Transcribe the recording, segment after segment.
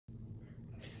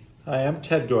Hi, I'm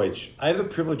Ted Deutch. I have the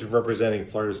privilege of representing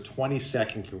Florida's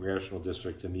 22nd Congressional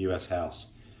District in the U.S. House.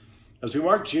 As we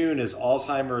mark June as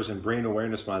Alzheimer's and Brain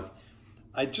Awareness Month,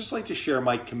 I'd just like to share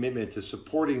my commitment to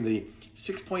supporting the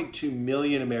 6.2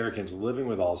 million Americans living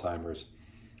with Alzheimer's,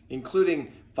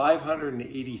 including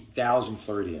 580,000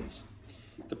 Floridians.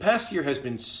 The past year has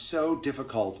been so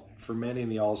difficult for many in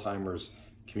the Alzheimer's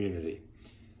community.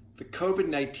 The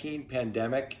COVID-19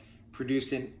 pandemic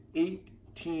produced an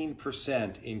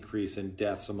 18% increase in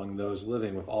deaths among those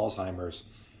living with Alzheimer's,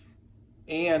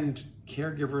 and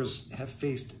caregivers have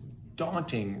faced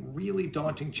really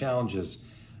daunting challenges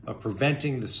of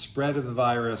preventing the spread of the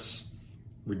virus,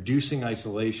 reducing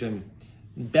isolation,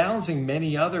 and balancing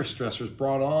many other stressors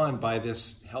brought on by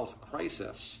this health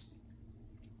crisis.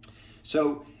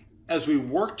 So as we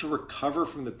work to recover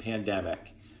from the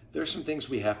pandemic, there are some things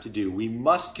we have to do. We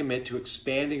must commit to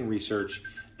expanding research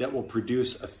that will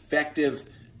produce effective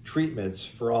treatments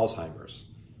for Alzheimer's.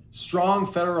 Strong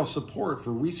federal support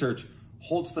for research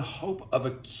holds the hope of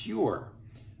a cure,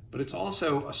 but it's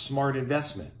also a smart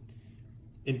investment.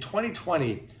 In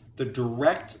 2020, the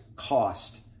direct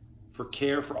cost for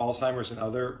care for Alzheimer's and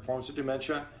other forms of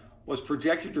dementia was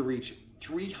projected to reach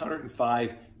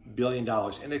 $305 billion,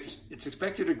 and it's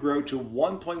expected to grow to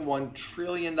 $1.1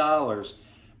 trillion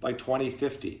by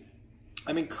 2050.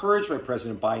 I'm encouraged by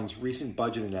President Biden's recent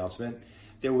budget announcement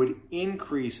that would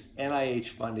increase NIH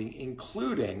funding,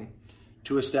 including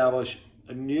to establish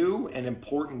a new and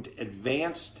important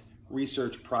advanced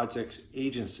research projects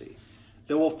agency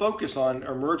that will focus on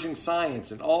emerging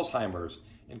science in Alzheimer's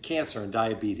and cancer and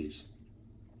diabetes.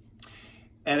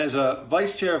 And as a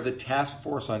vice chair of the Task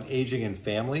Force on Aging and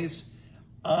Families,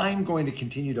 I'm going to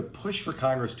continue to push for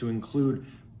Congress to include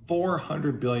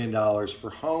 $400 billion for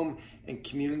home and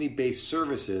community-based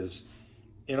services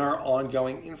in our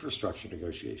ongoing infrastructure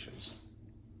negotiations.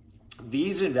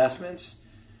 These investments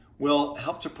will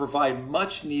help to provide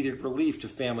much-needed relief to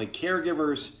family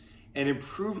caregivers and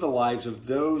improve the lives of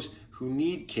those who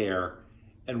need care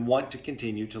and want to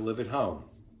continue to live at home.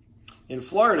 In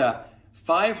Florida,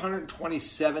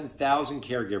 527,000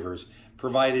 caregivers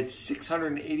provided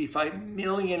 685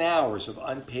 million hours of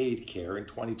unpaid care in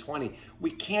 2020. We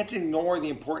can't ignore the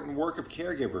important work of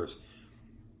caregivers.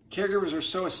 Caregivers are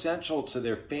so essential to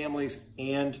their families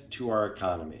and to our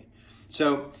economy.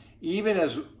 So even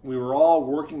as we were all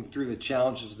working through the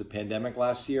challenges of the pandemic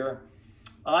last year,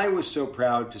 I was so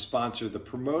proud to sponsor the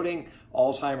Promoting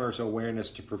Alzheimer's Awareness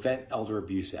to Prevent Elder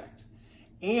Abuse Act.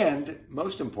 And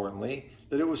most importantly,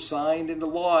 that it was signed into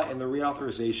law in the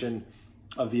reauthorization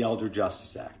of the Elder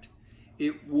Justice Act.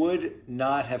 It would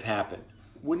not have happened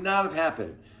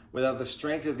without the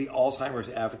strength of the Alzheimer's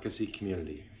advocacy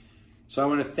community. So I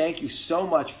want to thank you so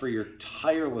much for your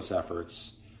tireless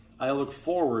efforts. I look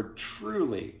forward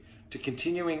truly to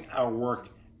continuing our work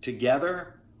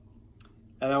together.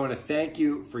 And I want to thank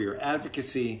you for your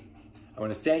advocacy. I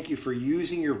want to thank you for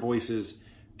using your voices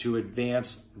to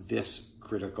advance this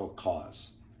critical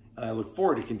cause. And I look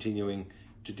forward to continuing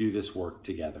to do this work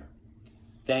together.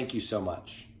 Thank you so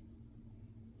much.